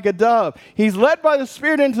him like a dove. He's led by the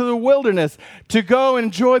Spirit into the wilderness to go and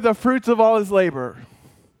enjoy the fruits of all his labor.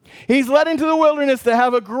 He's led into the wilderness to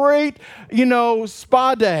have a great,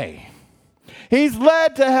 spa day. He's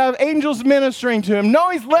led to have angels ministering to him. No,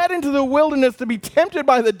 he's led into the wilderness to be tempted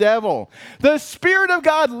by the devil. The Spirit of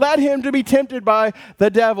God led him to be tempted by the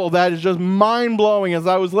devil. That is just mind-blowing. As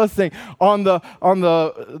I was listening on the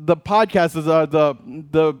podcast,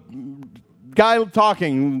 the guy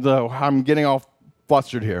talking, I'm getting all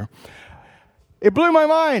flustered here. It blew my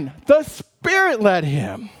mind. The Spirit led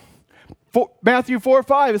him. Matthew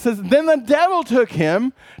 4:5, it says, then the devil took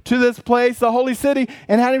him to this place, the holy city,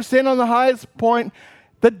 and had him stand on the highest point.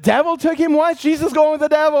 The devil took him? Why is Jesus going with the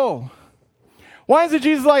devil? Why is it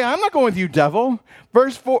Jesus like, I'm not going with you, devil?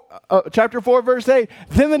 Chapter 4, verse 8,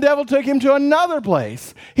 then the devil took him to another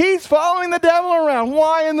place. He's following the devil around.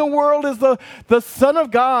 Why in the world is the Son of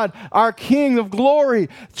God, our King of glory,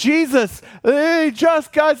 Jesus,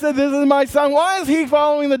 God said, this is my son. Why is he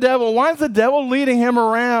following the devil? Why is the devil leading him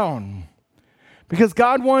around? Because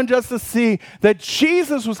God wanted us to see that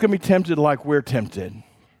Jesus was going to be tempted like we're tempted.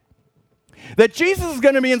 That Jesus is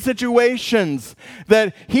going to be in situations,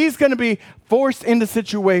 that he's going to be forced into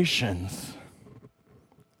situations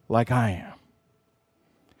like I am.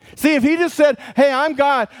 See, if he just said, hey, I'm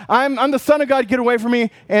God, I'm the Son of God, get away from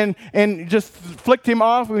me, and just flicked him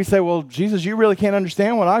off, and we say, well, Jesus, you really can't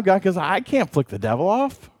understand what I've got because I can't flick the devil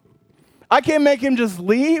off. I can't make him just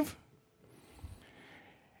leave.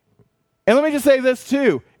 And let me just say this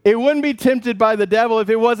too. It wouldn't be tempted by the devil if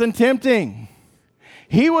it wasn't tempting.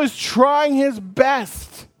 He was trying his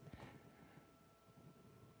best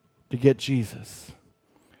to get Jesus.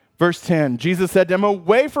 Verse 10, Jesus said to him,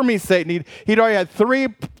 away from me, Satan. He'd already had 3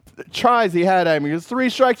 tries he had at him. He goes, 3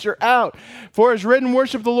 strikes, you're out. For it's written,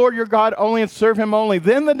 worship the Lord your God only and serve him only.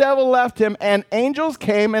 Then the devil left him, and angels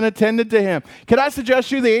came and attended to him. Can I suggest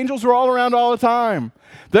to you, the angels were all around all the time.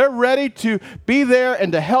 They're ready to be there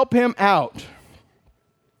and to help him out.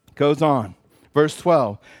 Goes on. Verse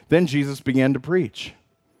 12, then Jesus began to preach.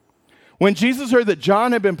 When Jesus heard that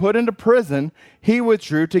John had been put into prison, he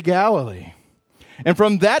withdrew to Galilee. And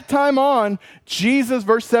from that time on, Jesus,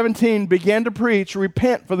 verse 17, began to preach,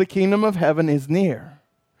 repent, for the kingdom of heaven is near.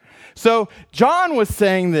 So John was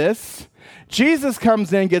saying this. Jesus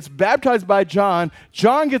comes in, gets baptized by John.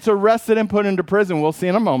 John gets arrested and put into prison. We'll see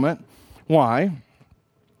in a moment why.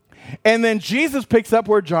 And then Jesus picks up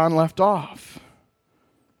where John left off.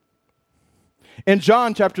 In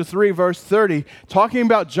John chapter 3, verse 30, talking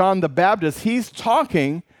about John the Baptist, he's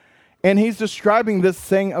talking and he's describing this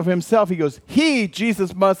thing of himself. He goes, he,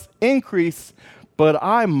 Jesus, must increase, but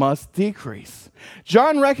I must decrease.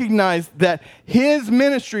 John recognized that his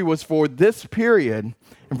ministry was for this period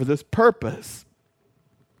and for this purpose.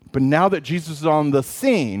 But now that Jesus is on the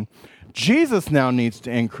scene, Jesus now needs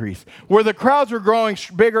to increase. Where the crowds were growing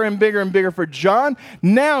bigger and bigger and bigger for John,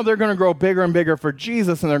 now they're going to grow bigger and bigger for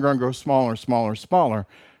Jesus, and they're going to grow smaller and smaller and smaller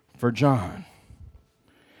for John.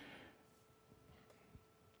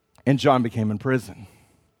 And John became in prison.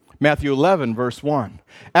 Matthew 11, verse 1.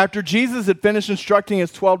 After Jesus had finished instructing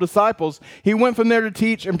his 12 disciples, he went from there to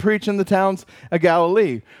teach and preach in the towns of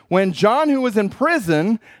Galilee. When John, who was in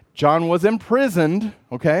prison, John was imprisoned,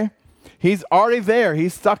 okay? He's already there.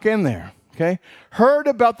 He's stuck in there, okay? Heard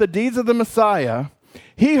about the deeds of the Messiah.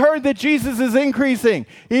 He heard that Jesus is increasing.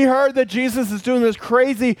 He heard that Jesus is doing these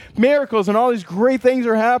crazy miracles and all these great things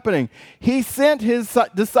are happening. He sent his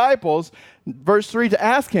disciples, verse 3, to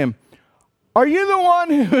ask him, are you the one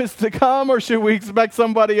who is to come, or should we expect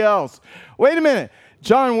somebody else? Wait a minute.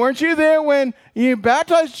 John, weren't you there when you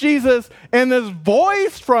baptized Jesus and this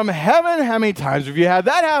voice from heaven, how many times have you had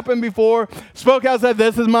that happen before, spoke out and said,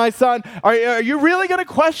 this is my son? Are you really going to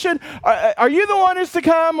question? Are you the one who's to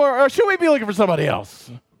come, or should we be looking for somebody else?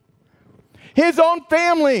 His own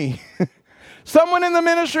family, someone in the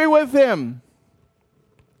ministry with him.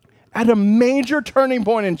 At a major turning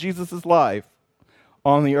point in Jesus' life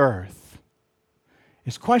on the earth,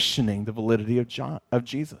 is questioning the validity of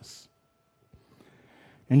Jesus.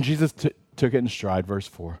 And Jesus took it in stride, verse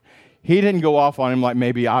 4. He didn't go off on him like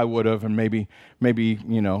maybe I would have, and maybe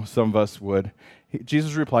some of us would.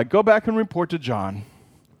 Jesus replied, go back and report to John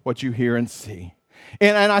what you hear and see.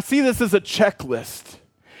 And I see this as a checklist.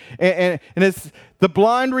 And it's the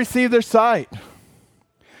blind receive their sight.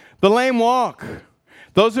 The lame walk.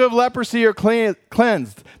 Those who have leprosy are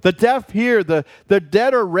cleansed. The deaf hear. The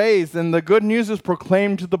dead are raised. And the good news is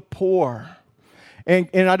proclaimed to the poor. And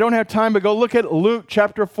I don't have time, but go look at Luke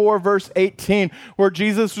chapter 4, verse 18, where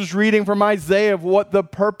Jesus was reading from Isaiah of what the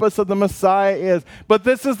purpose of the Messiah is. But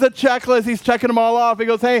this is the checklist. He's checking them all off. He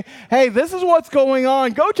goes, hey, this is what's going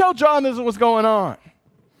on. Go tell John this is what's going on.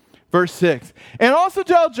 Verse 6, and also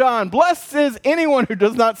tell John, blessed is anyone who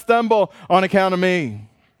does not stumble on account of me.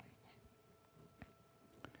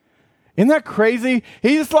 Isn't that crazy?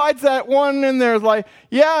 He slides that one in there, like,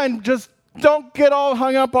 yeah, and just don't get all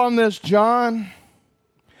hung up on this, John.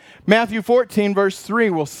 Matthew 14, verse 3,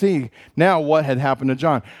 we'll see now what had happened to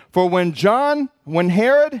John. For when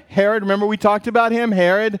Herod, remember we talked about him,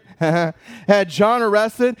 Herod, had John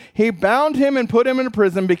arrested, he bound him and put him in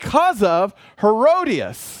prison because of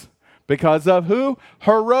Herodias. Because of who?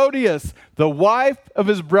 Herodias, the wife of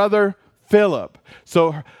his brother Philip.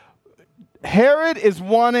 So Herod is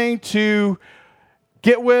wanting to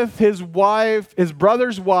get with his wife, his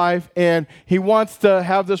brother's wife, and he wants to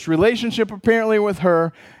have this relationship apparently with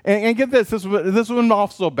her. And get this one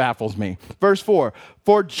also baffles me. Verse 4,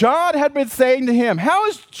 for John had been saying to him, how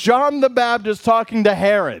is John the Baptist talking to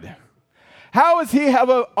Herod? How does he have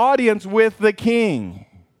an audience with the king?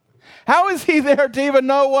 How is he there to even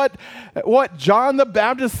know what John the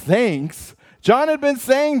Baptist thinks? John had been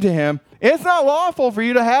saying to him, it's not lawful for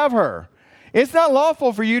you to have her. It's not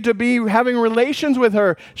lawful for you to be having relations with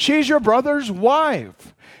her. She's your brother's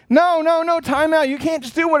wife. No, time out. You can't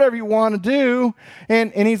just do whatever you want to do.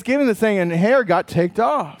 And he's giving this thing, and Herod got ticked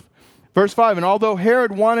off. Verse 5, and although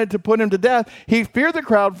Herod wanted to put him to death, he feared the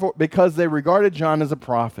crowd because they regarded John as a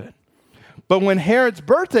prophet. But when Herod's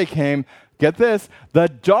birthday came, get this, the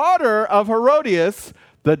daughter of Herodias,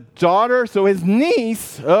 so his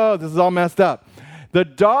niece, this is all messed up. The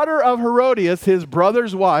daughter of Herodias, his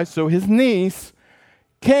brother's wife, so his niece,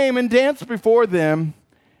 came and danced before them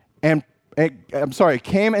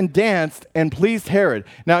came and danced and pleased Herod.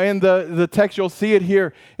 Now in the text, you'll see it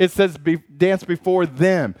here. It says dance before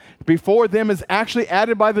them. Before them is actually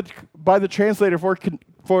added by the translator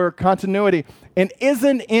for continuity and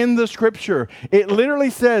isn't in the scripture. It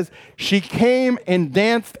literally says she came and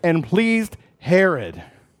danced and pleased Herod.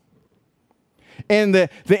 And the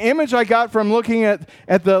image I got from looking at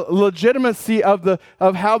the legitimacy of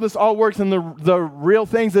how this all works and the real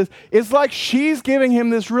things is, it's like she's giving him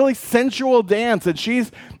this really sensual dance, and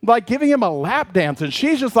she's like giving him a lap dance, and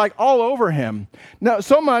she's just like all over him. Now,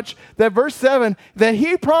 so much that verse 7, that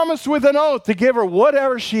he promised with an oath to give her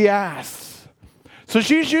whatever she asks. So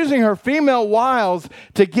she's using her female wiles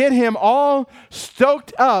to get him all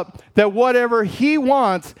stoked up that whatever he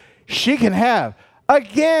wants, she can have.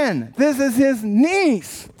 Again, this is his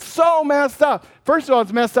niece. So messed up. First of all,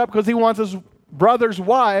 it's messed up because he wants his brother's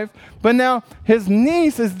wife, but now his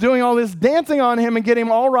niece is doing all this dancing on him and getting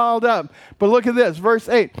him all riled up. But look at this, verse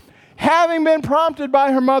 8. Having been prompted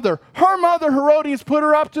by her mother Herodias put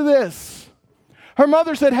her up to this. Her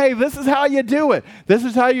mother said, hey, this is how you do it. This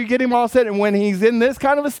is how you get him all set. And when he's in this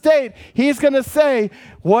kind of a state, he's going to say,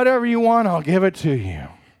 whatever you want, I'll give it to you.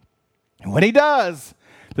 And when he does,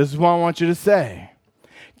 this is what I want you to say.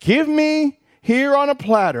 Give me here on a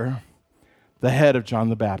platter the head of John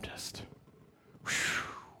the Baptist. Whew.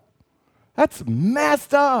 That's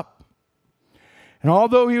messed up. And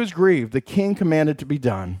although he was grieved, the king commanded to be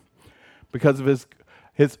done because of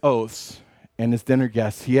his oaths and his dinner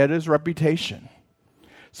guests. He had his reputation.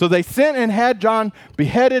 So they sent and had John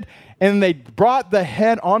beheaded, and they brought the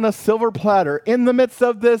head on a silver platter in the midst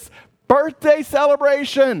of this birthday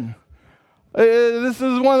celebration. This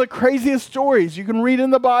is one of the craziest stories you can read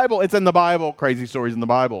in the Bible. It's in the Bible, crazy stories in the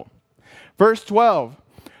Bible. Verse 12,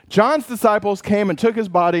 John's disciples came and took his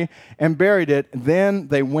body and buried it. Then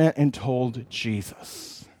they went and told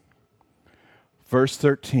Jesus. Verse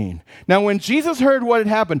 13, now when Jesus heard what had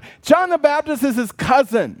happened, John the Baptist is his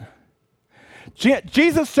cousin.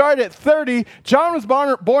 Jesus started at 30. John was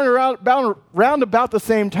born around about the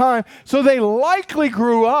same time. So they likely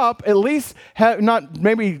grew up, at least not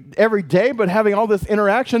maybe every day, but having all this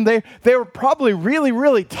interaction. They were probably really,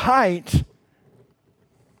 really tight.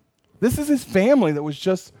 This is his family that was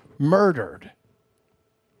just murdered.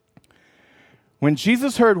 When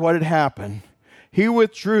Jesus heard what had happened, he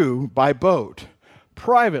withdrew by boat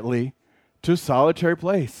privately to a solitary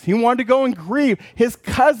place. He wanted to go and grieve his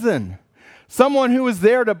cousin. Someone who was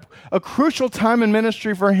there at a crucial time in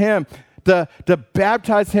ministry for him to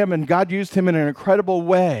baptize him, and God used him in an incredible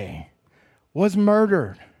way, was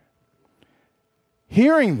murdered.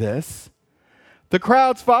 Hearing this, the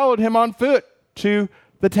crowds followed him on foot from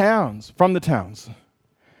the towns.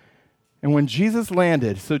 And when Jesus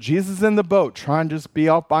landed, so Jesus is in the boat trying to just be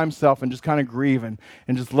off by himself and just kind of grieve and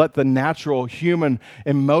just let the natural human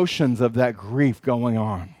emotions of that grief going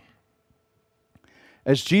on.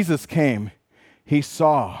 as Jesus came, he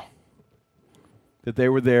saw that they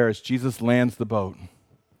were there as Jesus lands the boat.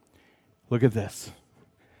 Look at this.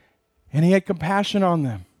 And he had compassion on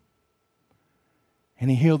them. And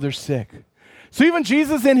he healed their sick. So even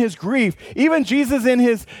Jesus in his grief, even Jesus in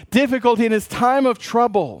his difficulty, in his time of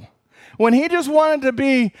trouble, when he just wanted to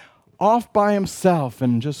be off by himself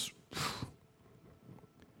and just,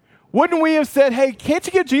 wouldn't we have said, hey, can't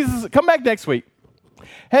you give Jesus, come back next week.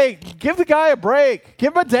 Hey, give the guy a break.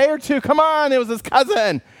 Give him a day or two. Come on, it was his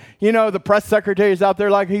cousin. You know, the press secretary is out there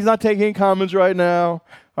like, he's not taking any comments right now.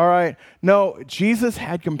 All right. No, Jesus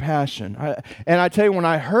had compassion. And I tell you, when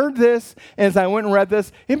I heard this, and as I went and read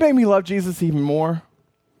this, it made me love Jesus even more.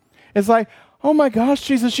 It's like, oh my gosh,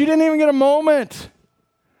 Jesus, you didn't even get a moment.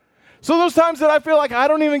 So those times that I feel like I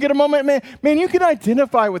don't even get a moment, man, you can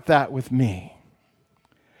identify with that with me.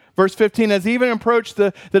 Verse 15, as he even approached,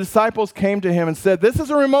 the disciples came to him and said, this is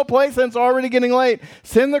a remote place and it's already getting late.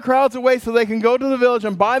 Send the crowds away so they can go to the village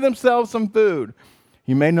and buy themselves some food.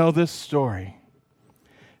 You may know this story.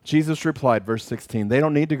 Jesus replied, verse 16, they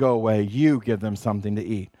don't need to go away. You give them something to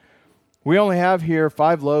eat. We only have here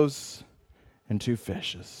 5 loaves and 2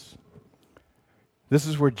 fishes. This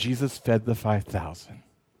is where Jesus fed the 5,000.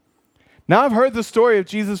 Now I've heard the story of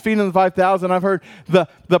Jesus feeding the 5,000. I've heard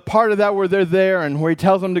the part of that where they're there and where he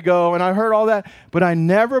tells them to go, and I heard all that, but I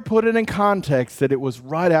never put it in context that it was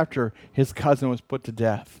right after his cousin was put to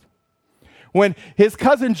death. When his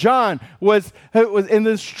cousin John was in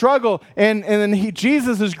this struggle, and then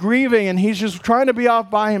Jesus is grieving, and he's just trying to be off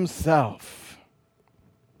by himself.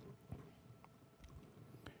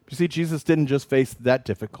 You see, Jesus didn't just face that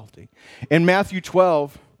difficulty. In Matthew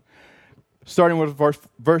 12, starting with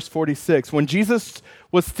verse 46, when Jesus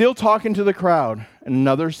was still talking to the crowd in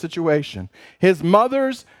another situation, his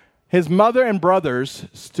mother and brothers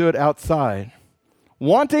stood outside,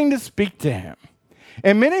 wanting to speak to him.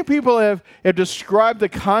 And many people have described the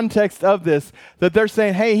context of this, that they're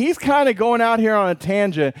saying, hey, he's kind of going out here on a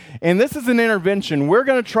tangent, and this is an intervention. We're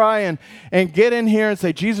going to try and get in here and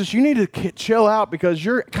say, Jesus, you need to chill out because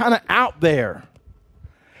you're kind of out there.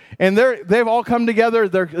 And they've all come together.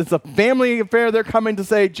 It's a family affair. They're coming to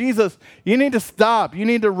say, Jesus, you need to stop. You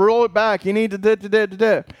need to roll it back. You need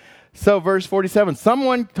to So verse 47,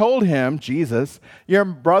 someone told him, Jesus, your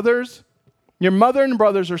mother and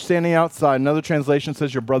brothers are standing outside. Another translation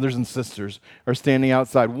says your brothers and sisters are standing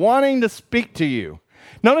outside, wanting to speak to you.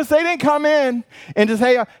 Notice they didn't come in and just,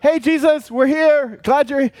 hey, Jesus, we're here.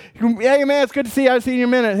 Glad you're, hey, man, it's good to see you. I've seen you in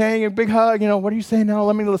a minute. Hey, a big hug. What are you saying now?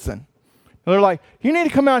 Let me listen. And they're like, you need to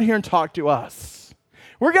come out here and talk to us.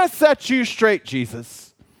 We're going to set you straight,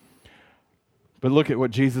 Jesus. But look at what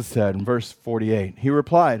Jesus said in verse 48. He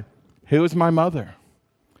replied, who is my mother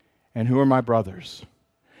and who are my brothers?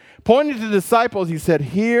 Pointing to the disciples, he said,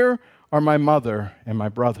 here are my mother and my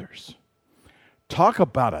brothers. Talk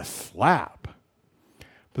about a slap.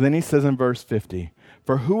 But then he says in verse 50,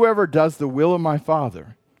 for whoever does the will of my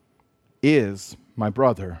Father is my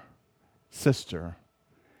brother, sister,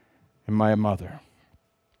 and my mother.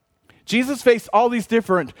 Jesus faced all these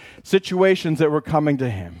different situations that were coming to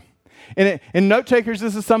him. And note takers,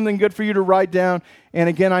 this is something good for you to write down. And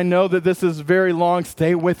again, I know that this is very long.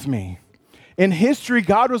 Stay with me. In history,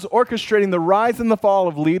 God was orchestrating the rise and the fall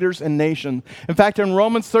of leaders and nations. In fact, in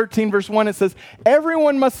Romans 13, verse 1, it says,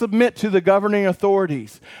 everyone must submit to the governing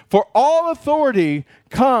authorities, for all authority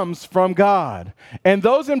comes from God, and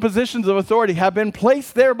those in positions of authority have been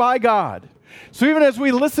placed there by God. So even as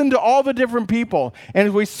we listen to all the different people, and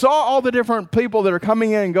as we saw all the different people that are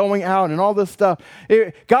coming in and going out and all this stuff,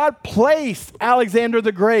 God placed Alexander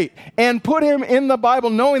the Great and put him in the Bible,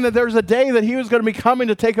 knowing that there's a day that he was going to be coming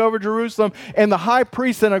to take over Jerusalem, and the high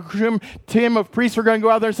priest and a team of priests were going to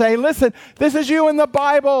go out there and say, hey, listen, this is you in the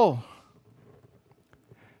Bible.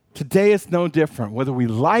 Today it's no different. Whether we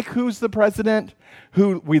like who's the president,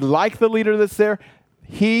 who we like the leader that's there,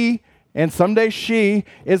 he and someday she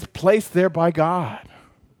is placed there by God.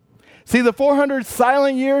 See, the 400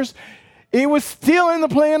 silent years, it was still in the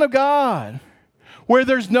plan of God. Where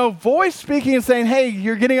there's no voice speaking and saying, hey,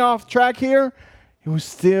 you're getting off track here, it was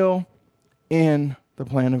still in the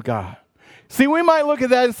plan of God. See, we might look at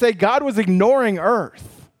that and say God was ignoring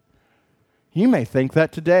earth. You may think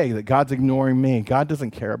that today, that God's ignoring me. God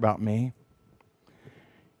doesn't care about me.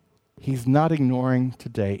 He's not ignoring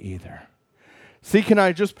today either. See, can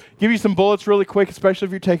I just give you some bullets really quick, especially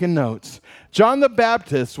if you're taking notes? John the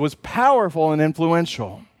Baptist was powerful and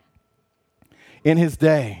influential in his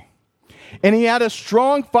day. And he had a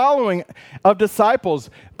strong following of disciples,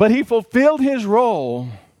 but he fulfilled his role.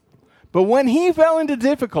 But when he fell into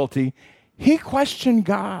difficulty, he questioned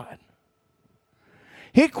God.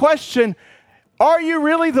 He questioned, Are you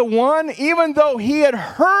really the one? Even though he had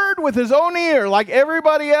heard with his own ear, like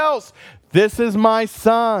everybody else, this is my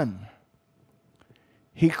son.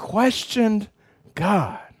 He questioned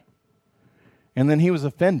God. And then he was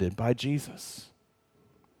offended by Jesus.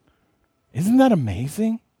 Isn't that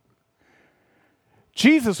amazing?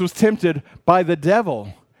 Jesus was tempted by the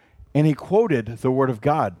devil, and he quoted the word of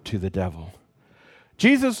God to the devil.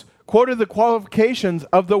 Jesus quoted the qualifications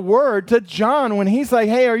of the word to John when he's like,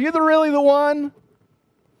 hey, are you really the one?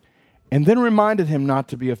 And then reminded him not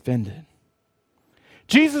to be offended.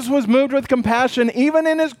 Jesus was moved with compassion even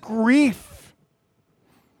in his grief.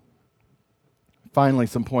 Finally,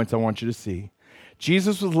 some points I want you to see.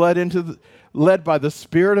 Jesus was led by the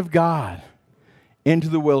Spirit of God into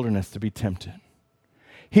the wilderness to be tempted.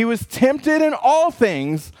 He was tempted in all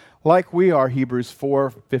things like we are, Hebrews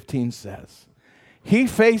 4:15 says. He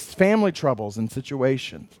faced family troubles and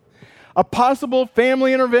situations. A possible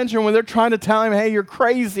family intervention when they're trying to tell him, hey, you're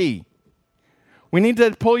crazy. We need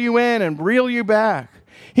to pull you in and reel you back.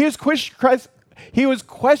 He was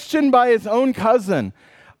questioned by his own cousin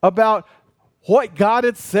about what God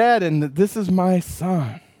had said and that this is my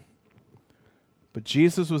son. But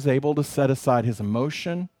Jesus was able to set aside his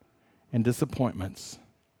emotion and disappointments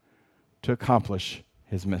to accomplish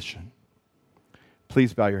his mission.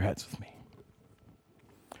 Please bow your heads with me.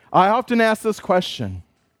 I often ask this question: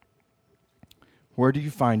 where do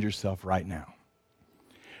you find yourself right now?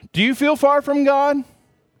 Do you feel far from God?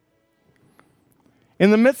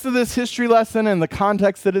 In the midst of this history lesson and the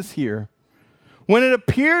context that is here, when it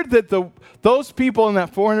appeared that those people in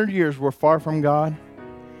that 400 years were far from God,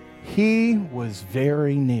 he was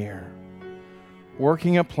very near,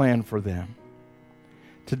 working a plan for them.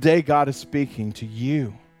 Today, God is speaking to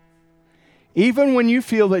you. Even when you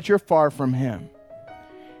feel that you're far from him,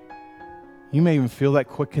 you may even feel that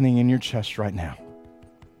quickening in your chest right now.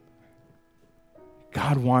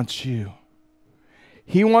 God wants you.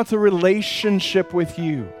 He wants a relationship with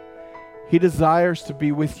you. He desires to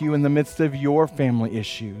be with you in the midst of your family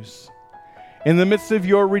issues, in the midst of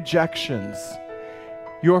your rejections,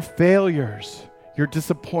 your failures, your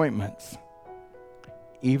disappointments,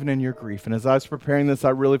 even in your grief. And as I was preparing this, I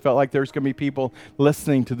really felt like there's going to be people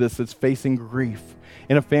listening to this that's facing grief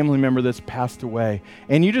in a family member that's passed away.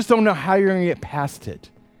 And you just don't know how you're going to get past it.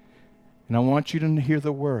 And I want you to hear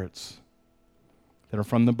the words that are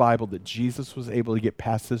from the Bible that Jesus was able to get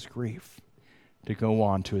past his grief to go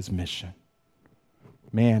on to his mission.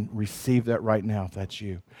 Man, receive that right now if that's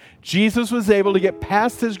you. Jesus was able to get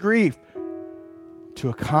past his grief to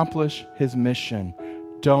accomplish his mission.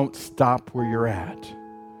 Don't stop where you're at.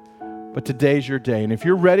 But today's your day. And if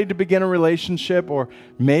you're ready to begin a relationship or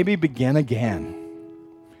maybe begin again,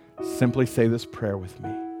 simply say this prayer with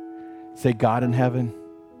me. Say, God in heaven,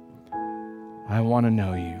 I want to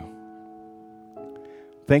know you.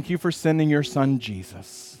 Thank you for sending your son,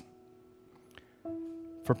 Jesus,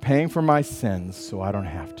 for paying for my sins so I don't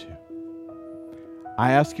have to.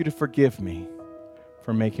 I ask you to forgive me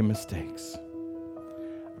for making mistakes.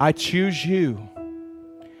 I choose you,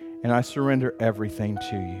 and I surrender everything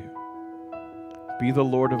to you. Be the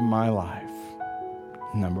Lord of my life,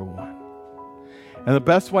 number one. And the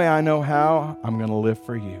best way I know how, I'm going to live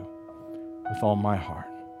for you with all my heart.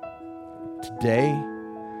 Today,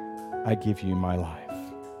 I give you my life.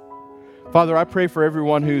 Father, I pray for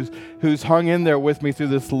everyone who's hung in there with me through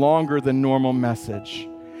this longer than normal message.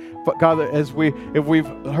 But God, if we've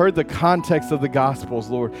heard the context of the Gospels,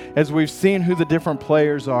 Lord, as we've seen who the different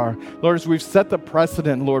players are, Lord, as we've set the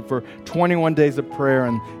precedent, Lord, for 21 days of prayer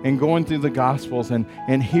and going through the Gospels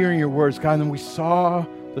and hearing your words, God, and then we saw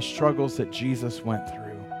the struggles that Jesus went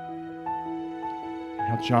through.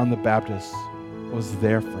 How John the Baptist was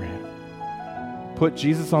there for him. Put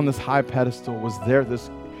Jesus on this high pedestal, was there, this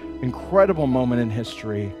incredible moment in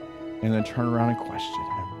history, and then turn around and question him.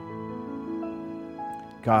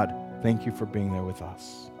 God, thank you for being there with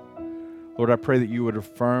us. Lord, I pray that you would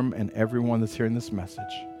affirm in everyone that's hearing this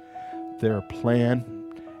message their plan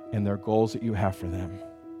and their goals that you have for them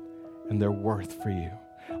and their worth for you.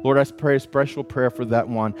 Lord, I pray a special prayer for that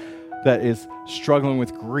one that is struggling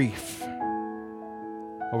with grief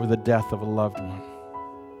over the death of a loved one.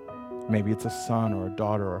 Maybe it's a son or a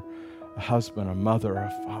daughter or a husband, a mother, or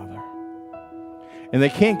a father. And they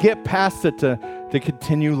can't get past it to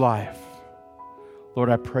continue life. Lord,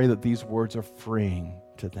 I pray that these words are freeing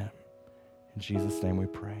to them. In Jesus' name we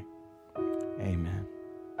pray. Amen.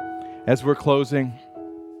 As we're closing,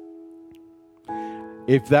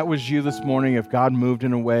 if that was you this morning, if God moved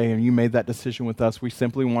in a way and you made that decision with us, we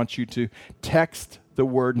simply want you to text the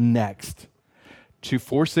word NEXT to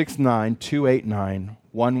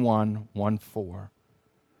 469-289-1114.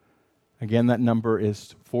 Again, that number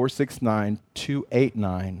is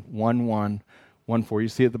 469-289-1114. You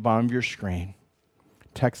see at the bottom of your screen.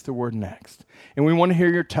 Text the word next. And we want to hear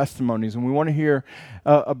your testimonies, and we want to hear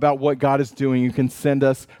about what God is doing. You can send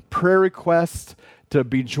us prayer requests to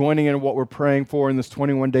be joining in what we're praying for in this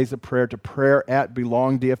 21 days of prayer to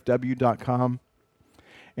prayer@belongdfw.com.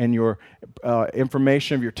 And your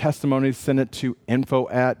information of your testimonies, send it to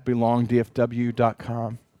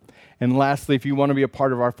info@belongdfw.com. And lastly, if you want to be a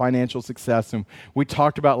part of our financial success, and we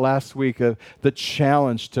talked about last week the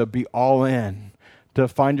challenge to be all in, to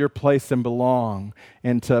find your place and belong,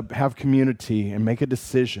 and to have community and make a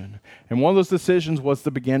decision. And one of those decisions was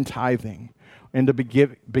to begin tithing and to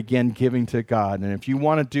begin giving to God. And if you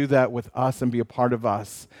want to do that with us and be a part of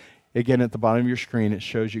us, again, at the bottom of your screen, it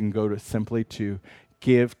shows you can go to simply to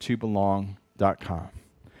givetobelong.com.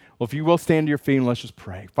 Well, if you will stand to your feet and let's just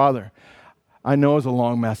pray. Father, I know it's a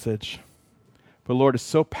long message, but Lord, it's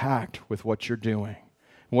so packed with what you're doing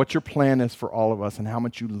and what your plan is for all of us and how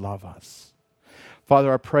much you love us.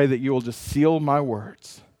 Father, I pray that you will just seal my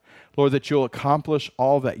words. Lord, that you'll accomplish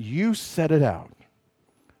all that you set it out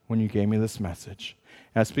when you gave me this message.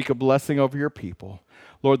 And I speak a blessing over your people.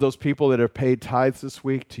 Lord, those people that have paid tithes this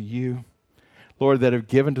week to you. Lord, that have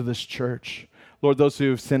given to this church. Lord, those who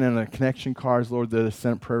have sent in a connection cards, Lord, that have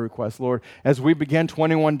sent prayer requests. Lord, as we begin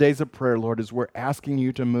 21 days of prayer, Lord, as we're asking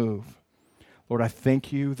you to move, Lord, I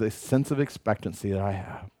thank you, the sense of expectancy that I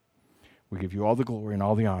have. We give you all the glory and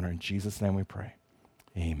all the honor. In Jesus' name we pray.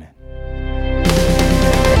 Amen.